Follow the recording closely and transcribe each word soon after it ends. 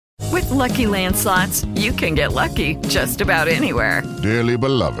Lucky Land Slots, you can get lucky just about anywhere. Dearly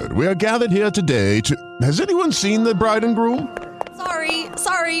beloved, we are gathered here today to... Has anyone seen the bride and groom?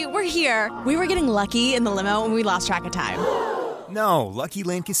 Sorry, we're here. We were getting lucky in the limo and we lost track of time. No, Lucky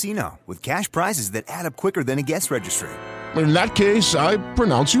Land Casino, with cash prizes that add up quicker than a guest registry. In that case, I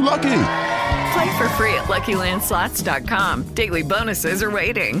pronounce you lucky. Play for free at LuckyLandSlots.com. Daily bonuses are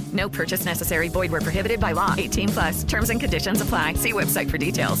waiting. No purchase necessary. Void where prohibited by law. 18+. Terms and conditions apply. See website for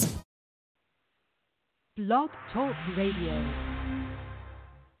details. Blog Talk Radio.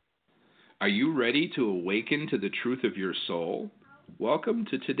 Are you ready to awaken to the truth of your soul? Welcome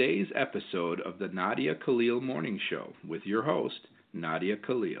to today's episode of the Nadia Khalil Morning Show with your host, Nadia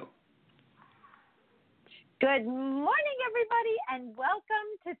Khalil. Good morning, everybody, and welcome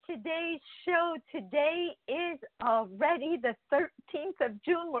to today's show. Today is already the 13th of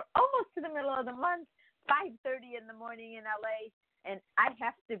June. We're almost to the middle of the month, 5:30 in the morning in LA, and I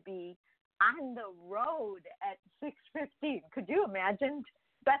have to be on the road at 6:15. Could you imagine?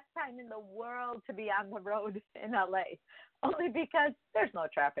 Best time in the world to be on the road in LA, only because there's no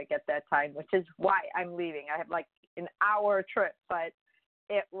traffic at that time, which is why I'm leaving. I have like an hour trip, but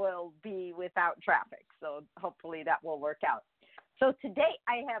it will be without traffic. So hopefully that will work out. So today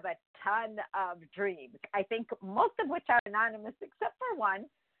I have a ton of dreams. I think most of which are anonymous except for one,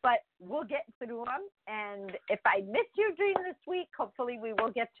 but we'll get through them. And if I miss your dream this week, hopefully we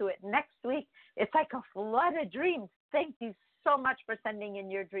will get to it next week. It's like a flood of dreams. Thank you so much for sending in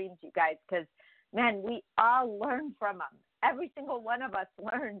your dreams, you guys, because, man, we all learn from them. Every single one of us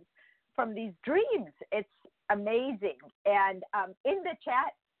learns from these dreams. It's amazing. And in the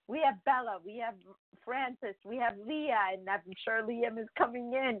chat, we have Bella, we have Francis, we have Leah, and I'm sure Liam is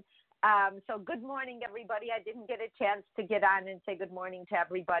coming in. So good morning, everybody. I didn't get a chance to get on and say good morning to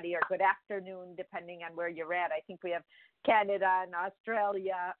everybody, or good afternoon, depending on where you're at. I think we have Canada and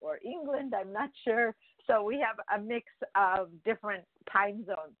Australia or England. I'm not sure. So we have a mix of different time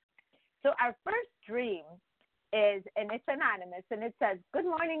zones. So our first dream is, and it's anonymous, and it says, "Good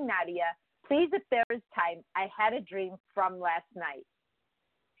morning, Nadia. Please, if there is time, I had a dream from last night.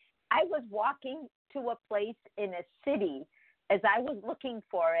 I was walking to a place in a city as I was looking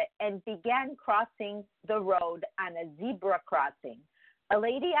for it and began crossing the road on a zebra crossing. A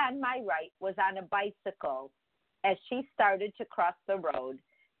lady on my right was on a bicycle as she started to cross the road,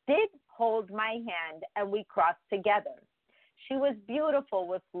 did hold my hand, and we crossed together. She was beautiful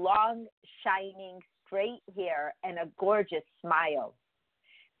with long, shining, straight hair and a gorgeous smile.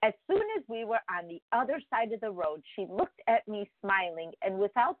 As soon as we were on the other side of the road, she looked at me smiling, and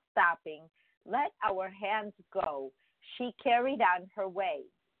without stopping, let our hands go. She carried on her way.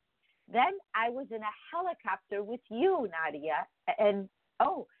 Then I was in a helicopter with you, Nadia, and I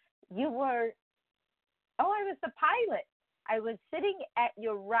was the pilot. I was sitting at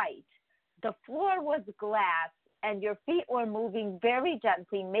your right. The floor was glass, and your feet were moving very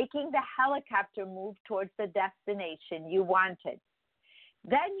gently, making the helicopter move towards the destination you wanted.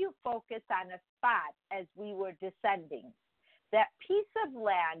 Then you focused on a spot as we were descending. That piece of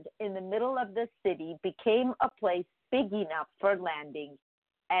land in the middle of the city became a place big enough for landing."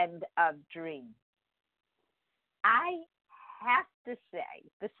 End of dream. I have to say,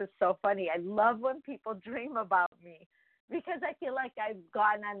 this is so funny. I love when people dream about me because I feel like I've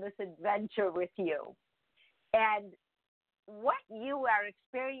gone on this adventure with you. And what you are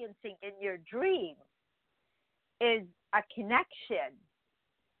experiencing in your dream is a connection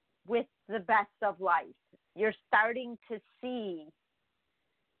with the best of life. You're starting to see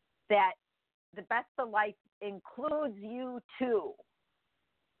that the best of life includes you too.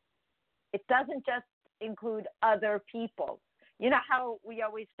 It doesn't just include other people. You know how we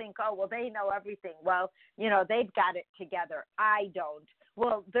always think, oh, well, they know everything. Well, they've got it together. I don't.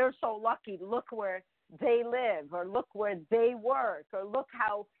 Well, they're so lucky. Look where they live, or look where they work, or look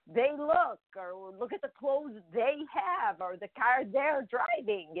how they look, or look at the clothes they have, or the car they're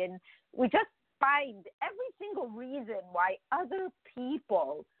driving. And we just find every single reason why other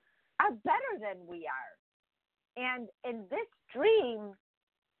people are better than we are. And in this dream,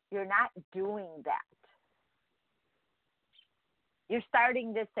 you're not doing that. You're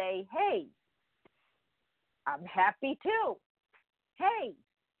starting to say, hey, I'm happy too. Hey,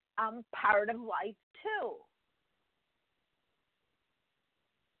 I'm part of life too.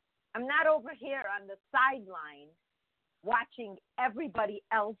 I'm not over here on the sideline watching everybody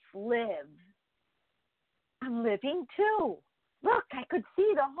else live. I'm living too. Look, I could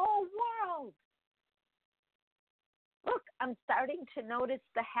see the whole world. Look, I'm starting to notice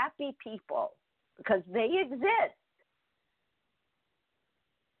the happy people because they exist.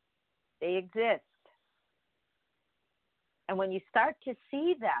 They exist. And when you start to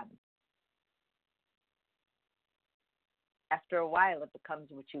see them, After a while, it becomes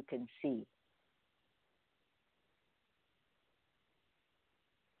what you can see.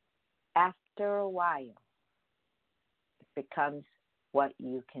 After a while, it becomes what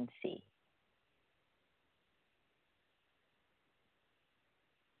you can see.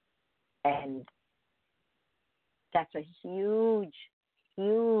 And that's a huge,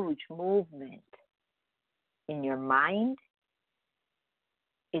 huge movement in your mind,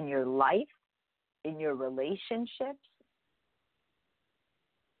 in your life, in your relationships.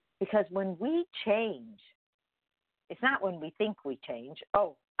 Because when we change, it's not when we think we change.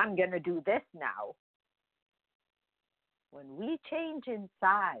 Oh, I'm going to do this now. When we change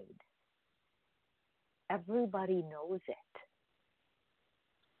inside, everybody knows it.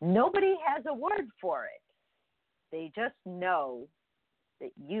 Nobody has a word for it. They just know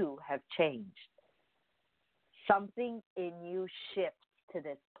that you have changed. Something in you shifts to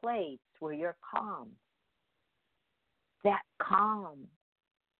this place where you're calm. That calm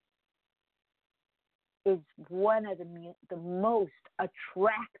is one of the most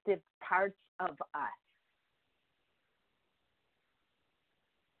attractive parts of us.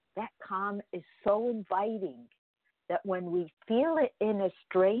 That calm is so inviting that when we feel it in a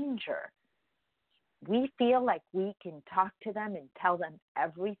stranger, we feel like we can talk to them and tell them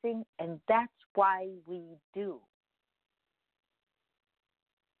everything, and that's why we do.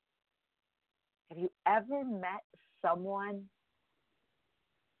 Have you ever met someone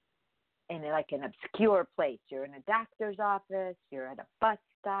in like an obscure place? You're in a doctor's office, you're at a bus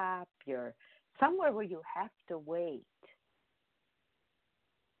stop, you're somewhere where you have to wait.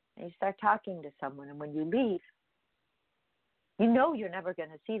 And you start talking to someone, and when you leave, you know you're never going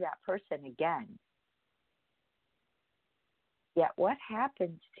to see that person again. Yet what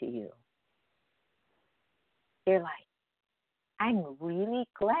happens to you? You're like, I'm really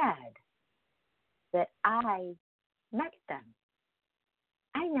glad that I met them.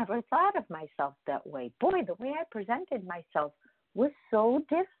 I never thought of myself that way. Boy, the way I presented myself was so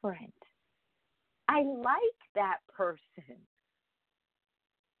different. I like that person.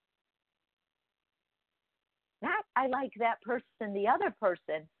 Not I like that person, the other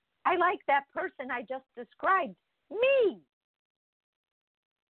person. I like that person I just described, me.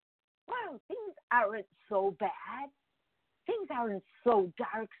 Wow, things aren't so bad. Things aren't so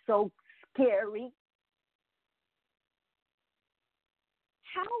dark, so scary.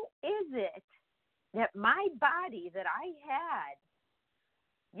 How is it that my body that I had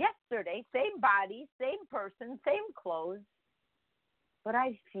yesterday, same body, same person, same clothes, but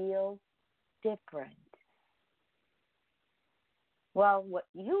I feel different? Well, what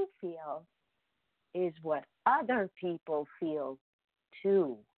you feel is what other people feel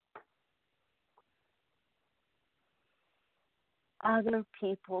too. Other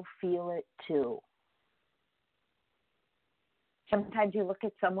people feel it too. Sometimes you look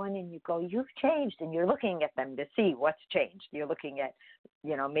at someone and you go, you've changed, and you're looking at them to see what's changed. You're looking at,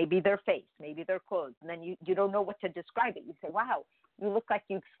 maybe their face, maybe their clothes, and then you don't know what to describe it. You say, wow, you look like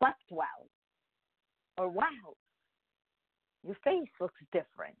you've slept well. Or wow, your face looks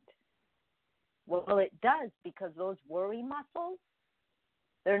different. Well, it does, because those worry muscles,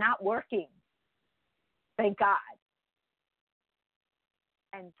 they're not working. Thank God.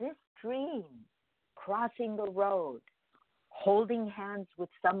 And this dream, crossing the road, holding hands with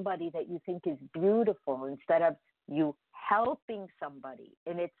somebody that you think is beautiful instead of you helping somebody.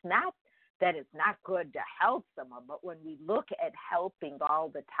 And it's not that it's not good to help someone, but when we look at helping all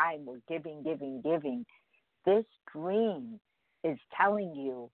the time, we're giving, giving, giving. This dream is telling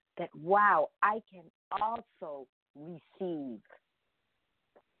you that, wow, I can also receive.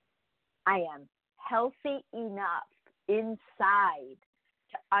 I am healthy enough inside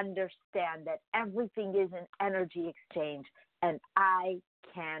to understand that everything is an energy exchange, and I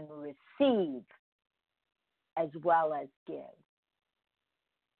can receive as well as give.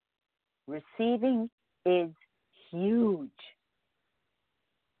 Receiving is huge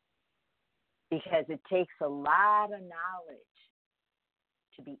because it takes a lot of knowledge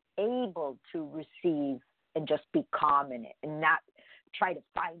to be able to receive and just be calm in it and not try to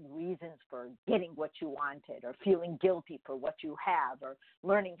find reasons for getting what you wanted or feeling guilty for what you have or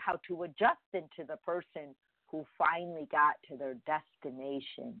learning how to adjust into the person who finally got to their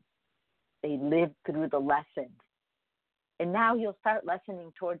destination. They lived through the lessons. And now you'll start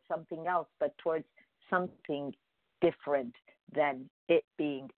lessening towards something else, but towards something different than it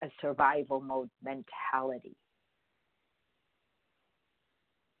being a survival mode mentality.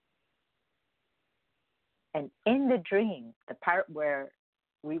 And in the dream, the part where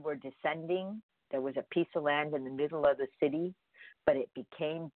we were descending, there was a piece of land in the middle of the city, but it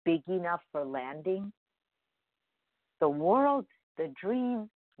became big enough for landing. The world, the dream,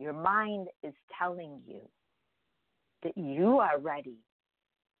 your mind is telling you that you are ready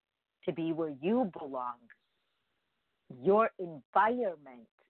to be where you belong. Your environment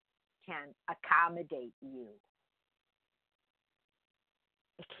can accommodate you.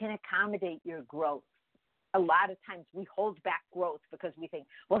 It can accommodate your growth. A lot of times we hold back growth because we think,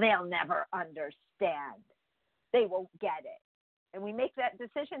 well, they'll never understand. They won't get it. And we make that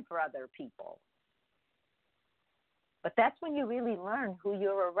decision for other people. But that's when you really learn who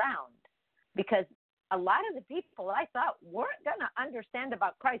you're around. Because a lot of the people I thought weren't going to understand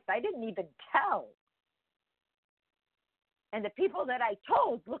about Christ, I didn't even tell. And the people that I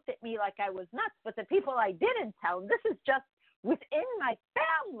told looked at me like I was nuts. But the people I didn't tell, this is just within my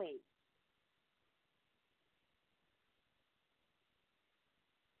family.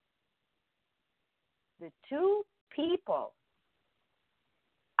 The two people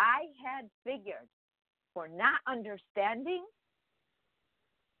I had figured for not understanding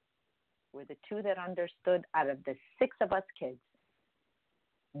were the two that understood out of the 6 of us kids.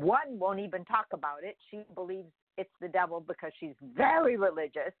 One won't even talk about it. She believes it's the devil because she's very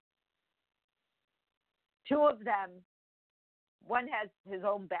religious. 2 of them, one has his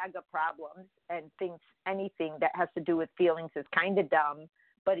own bag of problems and thinks anything that has to do with feelings is kind of dumb,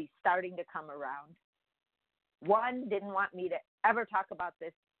 but he's starting to come around. One didn't want me to ever talk about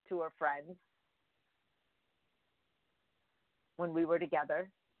this to her friends when we were together.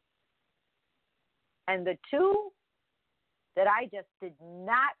 And the 2 that I just did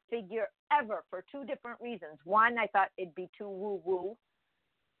not figure ever for 2 different reasons. One, I thought it'd be too woo-woo.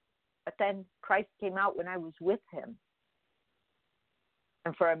 But then Christ came out when I was with him.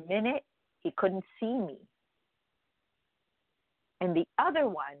 And for a minute, he couldn't see me. And the other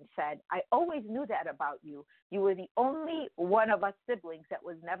one said, I always knew that about you. You were the only one of us siblings that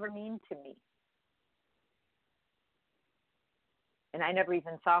was never mean to me. And I never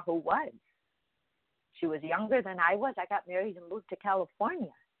even saw who was. She was younger than I was. I got married and moved to California.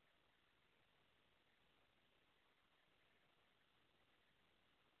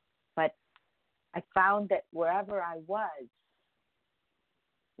 But I found that wherever I was,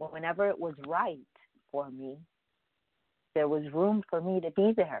 whenever it was right for me, there was room for me to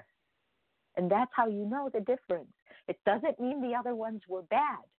be there. And that's how you know the difference. It doesn't mean the other ones were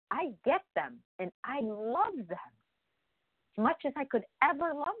bad. I get them, and I love them as much as I could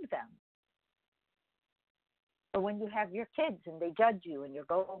ever love them. But when you have your kids and they judge you and you're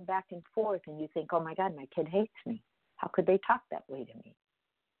going back and forth and you think, oh, my God, my kid hates me. How could they talk that way to me?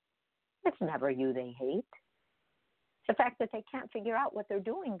 It's never you they hate. It's the fact that they can't figure out what they're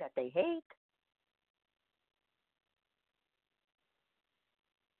doing that they hate.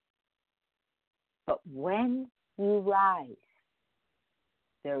 But when you rise,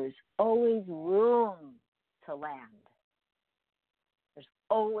 there is always room to land. There's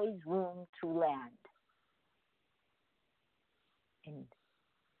always room to land. And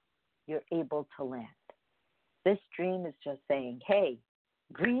you're able to land. This dream is just saying, hey,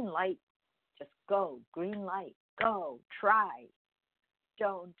 green light, just go. Green light, go, try.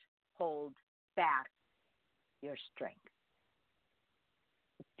 Don't hold back your strength.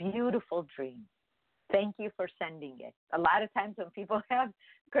 Beautiful dream. Thank you for sending it. A lot of times when people have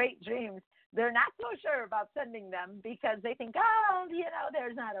great dreams, they're not so sure about sending them because they think, oh,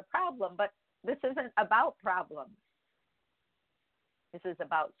 there's not a problem. But this isn't about problems. This is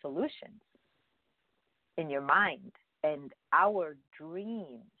about solutions in your mind. And our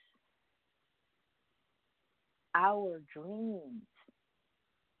dreams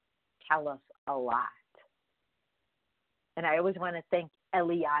tell us a lot. And I always want to thank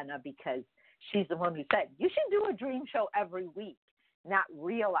Eliana because she's the one who said, you should do a dream show every week, not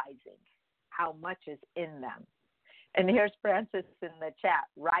realizing how much is in them. And here's Francis in the chat,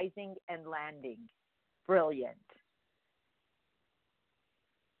 rising and landing. Brilliant.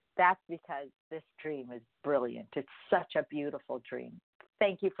 That's because this dream is brilliant. It's such a beautiful dream.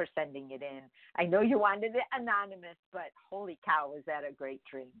 Thank you for sending it in. I know you wanted it anonymous, but holy cow, is that a great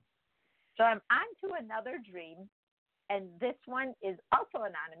dream. So I'm on to another dream. And this one is also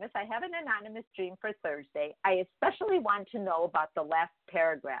anonymous. I have an anonymous dream for Thursday. I especially want to know about the last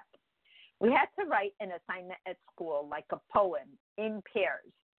paragraph. We had to write an assignment at school, like a poem, in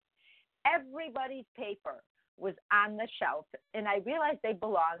pairs. Everybody's paper was on the shelf, and I realized they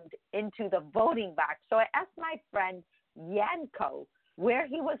belonged into the voting box. So I asked my friend Yanko where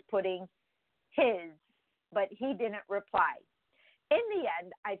he was putting his, but he didn't reply. In the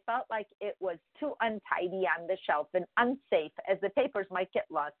end, I felt like it was too untidy on the shelf and unsafe as the papers might get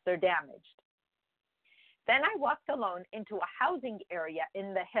lost or damaged. Then I walked alone into a housing area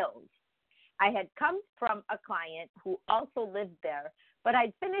in the hills. I had come from a client who also lived there, but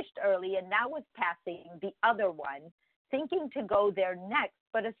I'd finished early and now was passing the other one, thinking to go there next,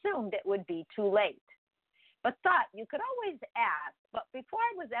 but assumed it would be too late. But thought you could always ask. But before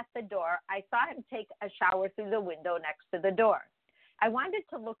I was at the door, I saw him take a shower through the window next to the door. I wanted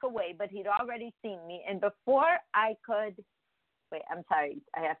to look away, but he'd already seen me. And before I could, wait, I'm sorry,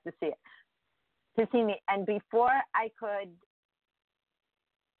 I have to see it. To see me. And before I could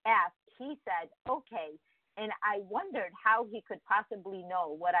ask, he said, okay. And I wondered how he could possibly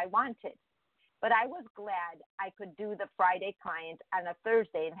know what I wanted. But I was glad I could do the Friday client on a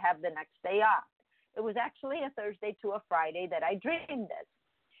Thursday and have the next day off. It was actually a Thursday to a Friday that I dreamed this.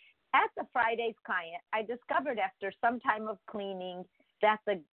 At the Friday's client, I discovered after some time of cleaning that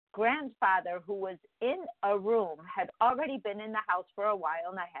the grandfather who was in a room had already been in the house for a while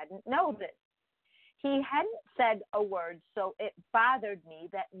and I hadn't noticed. He hadn't said a word, so it bothered me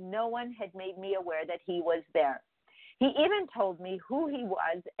that no one had made me aware that he was there. He even told me who he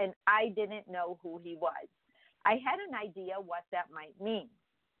was, and I didn't know who he was. I had an idea what that might mean.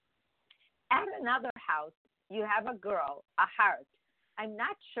 At another house, you have a girl, a heart. I'm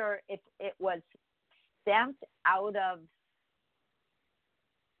not sure if it was stamped out of,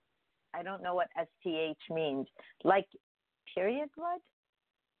 I don't know what STH means, like period blood?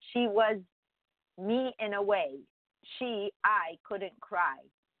 She was me in a way. I couldn't cry.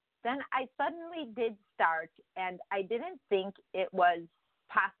 Then I suddenly did start, and I didn't think it was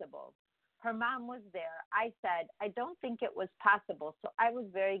possible. Her mom was there. I said, I don't think it was possible, so I was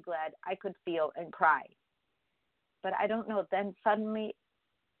very glad I could feel and cry. But I don't know. Then suddenly,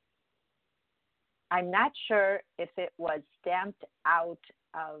 I'm not sure if it was stamped out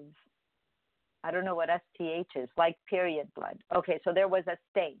of, I don't know what STH is, like period blood. Okay, so there was a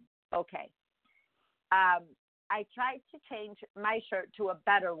stain. Okay. I tried to change my shirt to a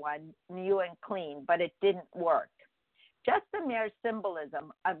better one, new and clean, but it didn't work. Just the mere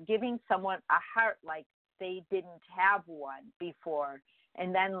symbolism of giving someone a heart like they didn't have one before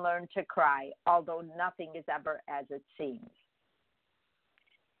and then learn to cry, although nothing is ever as it seems.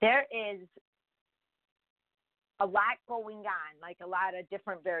 There is a lot going on, like a lot of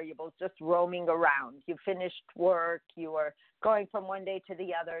different variables just roaming around. You finished work, you were going from one day to the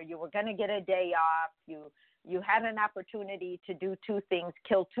other, you were going to get a day off, you had an opportunity to do two things,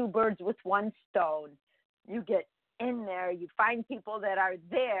 kill two birds with one stone. You get in there, you find people that are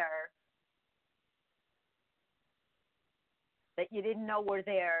there that you didn't know were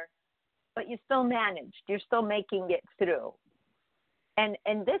there, but you still managed. You're still making it through. And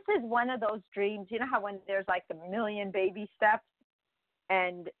this is one of those dreams, you know how when there's like a million baby steps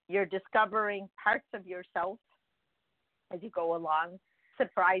and you're discovering parts of yourself as you go along,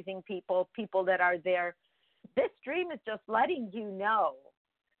 surprising people that are there. This dream is just letting you know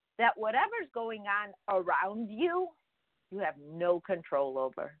that whatever's going on around you, you have no control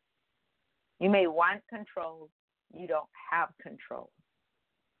over. You may want control, you don't have control.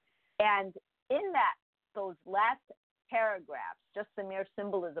 And in those last paragraphs, just the mere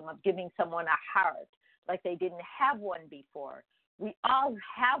symbolism of giving someone a heart like they didn't have one before. We all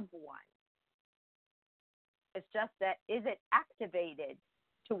have one. It's just that, is it activated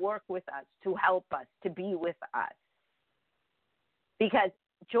to work with us, to help us, to be with us? Because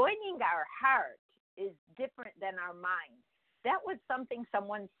joining our heart is different than our mind. That was something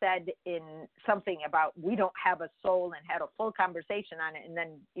someone said in something about we don't have a soul and had a full conversation on it and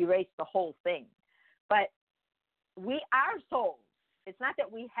then erased the whole thing. But we are souls. It's not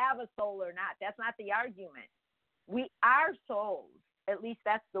that we have a soul or not. That's not the argument. We are souls. At least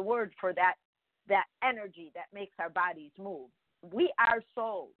that's the word for that energy that makes our bodies move. We are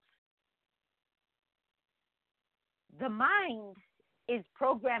souls. The mind is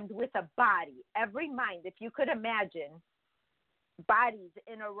programmed with a body. Every mind, if you could imagine bodies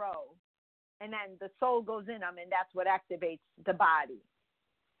in a row, and then the soul goes in them, and that's what activates the body.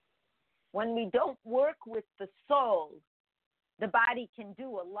 When we don't work with the soul, the body can do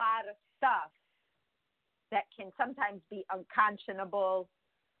a lot of stuff that can sometimes be unconscionable,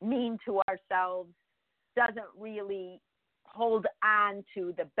 mean to ourselves, doesn't really hold on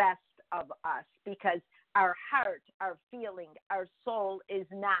to the best of us because our heart, our feeling, our soul is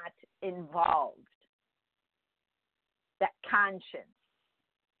not involved. That conscience.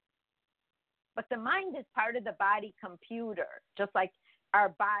 But the mind is part of the body computer, just like our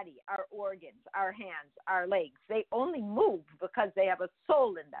body, our organs, our hands, our legs. They only move because they have a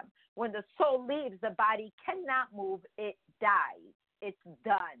soul in them. When the soul leaves, the body cannot move. It dies. It's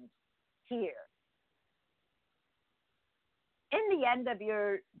done here. in the end of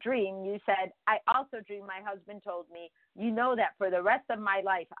your dream, you said, I also dreamed my husband told me, you know that for the rest of my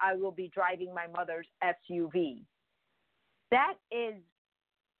life, I will be driving my mother's SUV. That is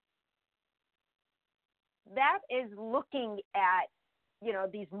looking at,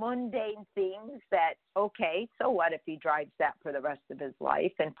 these mundane things that, okay, so what if he drives that for the rest of his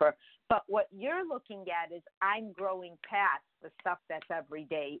life? But what you're looking at is I'm growing past the stuff that's every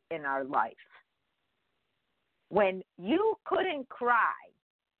day in our life. When you couldn't cry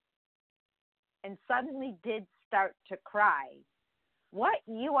and suddenly did start to cry, what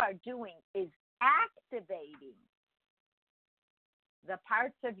you are doing is activating the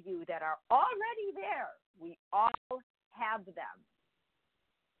parts of you that are already there. We all have them.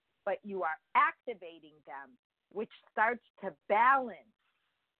 But you are activating them, which starts to balance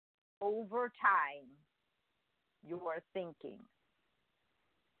over time your thinking.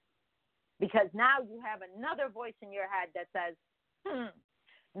 Because now you have another voice in your head that says,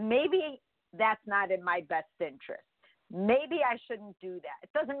 maybe that's not in my best interest. Maybe I shouldn't do that.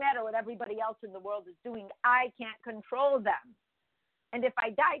 It doesn't matter what everybody else in the world is doing. I can't control them. And if I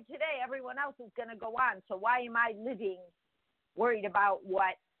died today, everyone else is going to go on. So why am I living worried about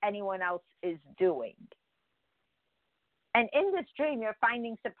what anyone else is doing? And in this dream, you're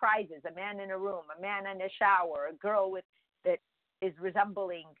finding surprises, a man in a room, a man in a shower, a girl that is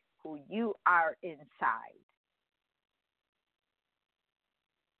resembling who you are inside.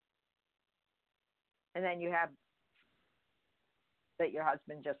 And then you have that your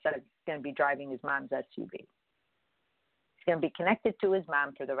husband just said he's going to be driving his mom's SUV. He's going to be connected to his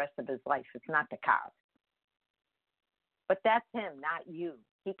mom for the rest of his life. It's not the car. But that's him, not you.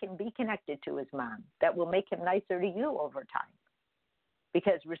 He can be connected to his mom. That will make him nicer to you over time.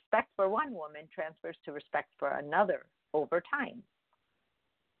 Because respect for one woman transfers to respect for another over time.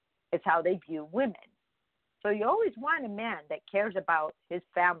 It's how they view women. So you always want a man that cares about his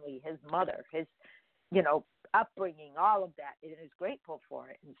family, his mother, his, upbringing, all of that, and is grateful for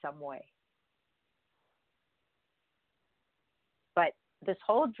it in some way. But this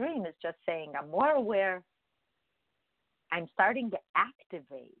whole dream is just saying, I'm more aware. I'm starting to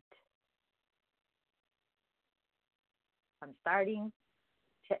activate. I'm starting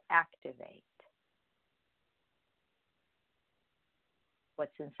to activate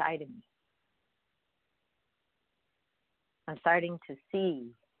what's inside of me. I'm starting to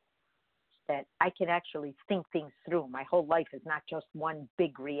see that I can actually think things through. My whole life is not just one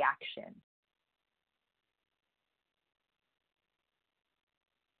big reaction.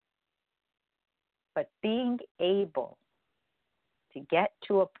 But being able to get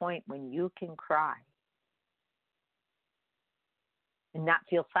to a point when you can cry and not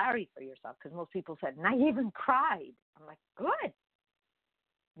feel sorry for yourself, because most people said, and I even cried. I'm like, good.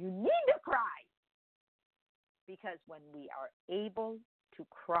 You need to cry. Because when we are able to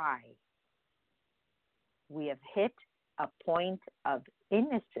cry, we have hit a point of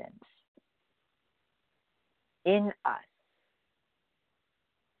innocence in us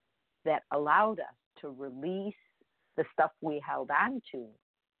that allowed us to release the stuff we held on to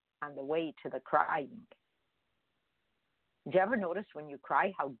on the way to the crying. Did you ever notice when you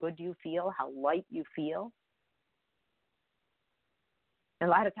cry how good you feel, how light you feel? And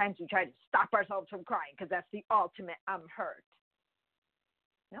a lot of times we try to stop ourselves from crying because that's the ultimate I'm hurt.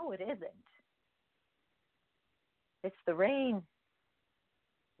 No, it isn't. It's the rain.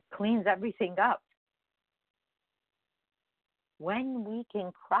 It cleans everything up. When we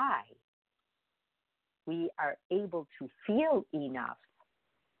can cry, we are able to feel enough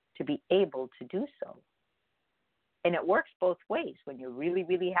to be able to do so. And it works both ways, when you're really,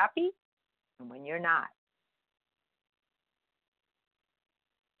 really happy and when you're not.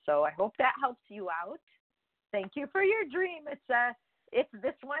 So I hope that helps you out. Thank you for your dream. It's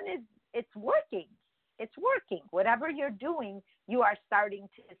working. It's working. Whatever you're doing, you are starting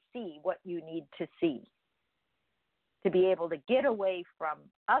to see what you need to see to be able to get away from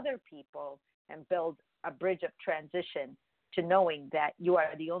other people and build a bridge of transition to knowing that you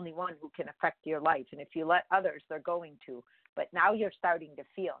are the only one who can affect your life. And if you let others, they're going to. But now you're starting to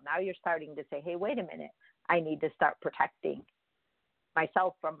feel. Now you're starting to say, hey, wait a minute. I need to start protecting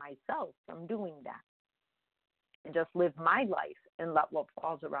myself from doing that. And just live my life and let what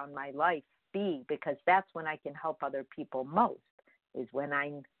falls around my life be, because that's when I can help other people most, is when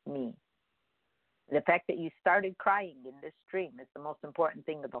I'm me. The fact that you started crying in this dream is the most important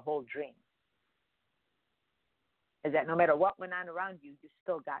thing of the whole dream. Is that no matter what went on around you, you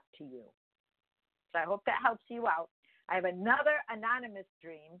still got to you. So I hope that helps you out. I have another anonymous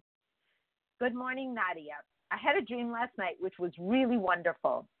dream. Good morning, Nadia. I had a dream last night which was really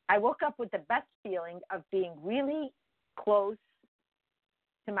wonderful. I woke up with the best feeling of being really close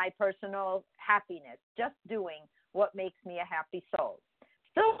to my personal happiness, just doing what makes me a happy soul.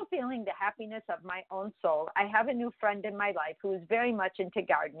 Still feeling the happiness of my own soul, I have a new friend in my life who is very much into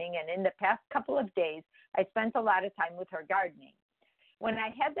gardening, and in the past couple of days, I spent a lot of time with her gardening. When I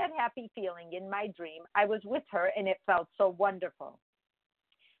had that happy feeling in my dream, I was with her, and it felt so wonderful.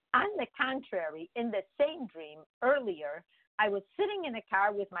 On the contrary, in the same dream earlier, I was sitting in a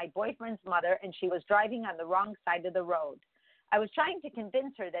car with my boyfriend's mother, and she was driving on the wrong side of the road. I was trying to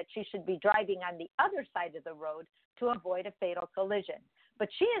convince her that she should be driving on the other side of the road to avoid a fatal collision. But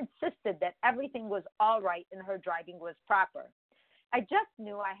she insisted that everything was all right and her driving was proper. I just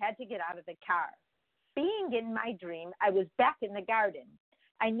knew I had to get out of the car. Being in my dream, I was back in the garden.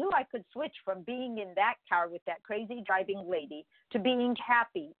 I knew I could switch from being in that car with that crazy driving lady to being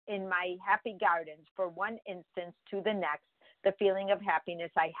happy in my happy gardens for one instance to the next. The feeling of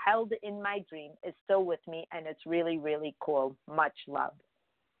happiness I held in my dream is still with me, and it's really, really cool. Much love.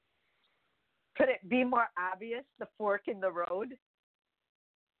 Could it be more obvious, the fork in the road?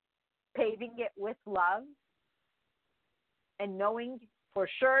 Paving it with love and knowing for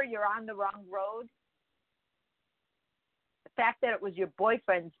sure you're on the wrong road. The fact that it was your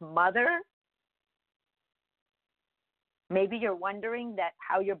boyfriend's mother. Maybe you're wondering that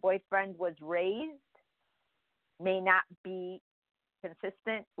how your boyfriend was raised may not be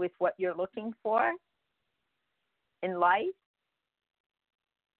consistent with what you're looking for in life.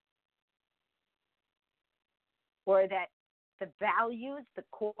 Or that the values, the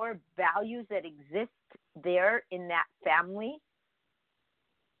core values that exist there in that family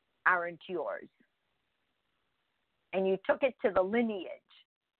aren't yours. And you took it to the lineage.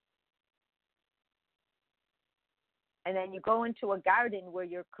 And then you go into a garden where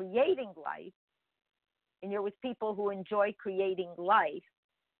you're creating life, and you're with people who enjoy creating life,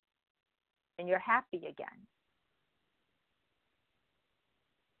 and you're happy again.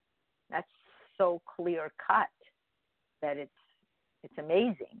 That's so clear cut that it's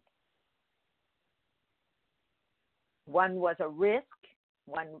amazing. One was a risk,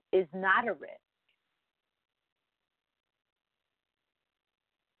 one is not a risk.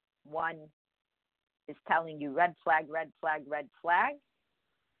 One is telling you red flag, red flag, red flag.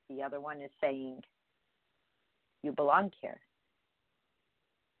 The other one is saying you belong here.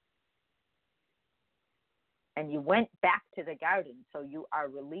 And you went back to the garden, so you are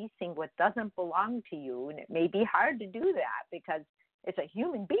releasing what doesn't belong to you, and it may be hard to do that because it's a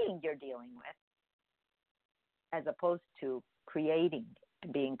human being you're dealing with, as opposed to creating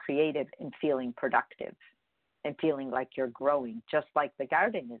and being creative and feeling productive and feeling like you're growing, just like the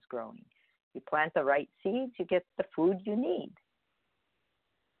garden is growing. You plant the right seeds, you get the food you need.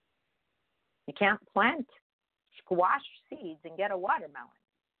 You can't plant squash seeds and get a watermelon.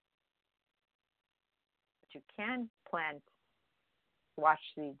 But you can plant squash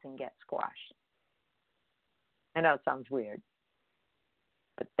seeds and get squash. I know it sounds weird,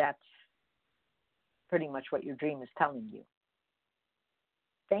 but that's pretty much what your dream is telling you.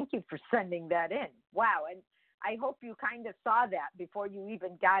 Thank you for sending that in. Wow, and I hope you kind of saw that before you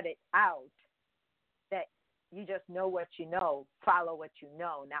even got it out, that you just know what you know, follow what you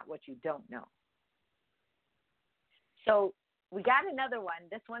know, not what you don't know. So we got another one.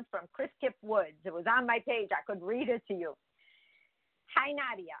 This one's from Chris Kip Woods. It was on my page. I could read it to you. Hi,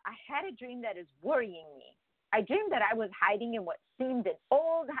 Nadia. I had a dream that is worrying me. I dreamed that I was hiding in what seemed an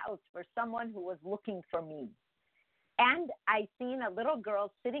old house for someone who was looking for me. And I seen a little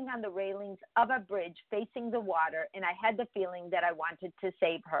girl sitting on the railings of a bridge facing the water, and I had the feeling that I wanted to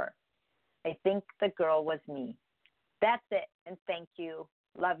save her. I think the girl was me. That's it, and thank you.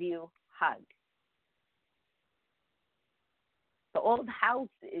 Love you. Hug. The old house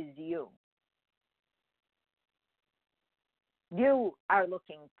is you. You are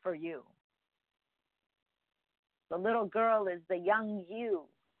looking for you. The little girl is the young you.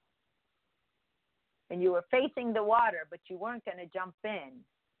 And you were facing the water, but you weren't going to jump in.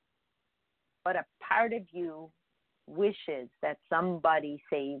 But a part of you wishes that somebody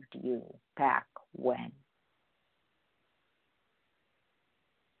saved you back when.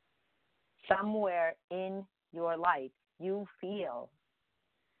 Somewhere in your life, you feel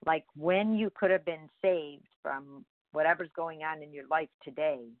like when you could have been saved from whatever's going on in your life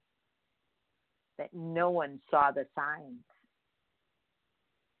today, that no one saw the signs.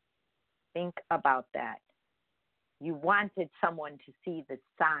 Think about that. You wanted someone to see the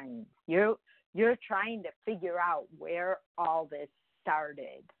signs. You're trying to figure out where all this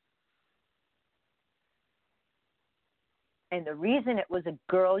started. And the reason it was a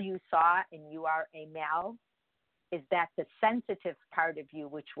girl you saw and you are a male is that the sensitive part of you,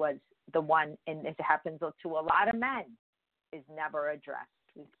 which was the one, and it happens to a lot of men, is never addressed.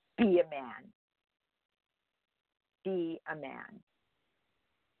 Be a man. Be a man.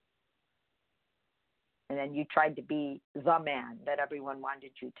 And then you tried to be the man that everyone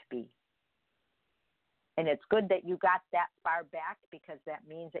wanted you to be. And it's good that you got that far back, because that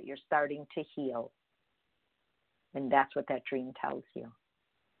means that you're starting to heal. And that's what that dream tells you.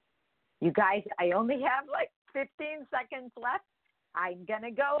 You guys, I only have like 15 seconds left. I'm going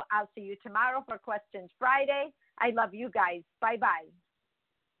to go. I'll see you tomorrow for Questions Friday. I love you guys. Bye-bye.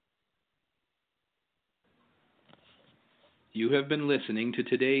 You have been listening to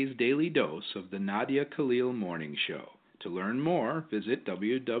today's daily dose of the Nadia Khalil Morning Show. To learn more, visit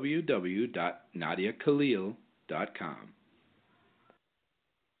www.nadiakhalil.com.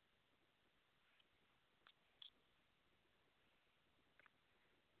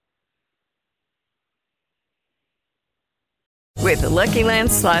 With the Lucky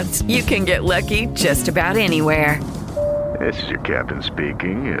Land Slots, you can get lucky just about anywhere. This is your captain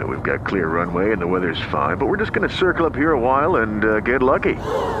speaking. We've got clear runway and the weather's fine, but we're just going to circle up here a while and get lucky.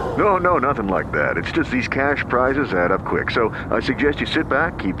 No, nothing like that. It's just these cash prizes add up quick. So I suggest you sit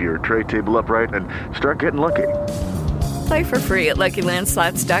back, keep your tray table upright, and start getting lucky. Play for free at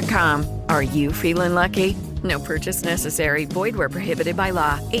LuckyLandSlots.com. Are you feeling lucky? No purchase necessary. Void where prohibited by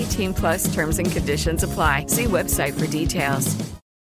law. 18+ terms and conditions apply. See website for details.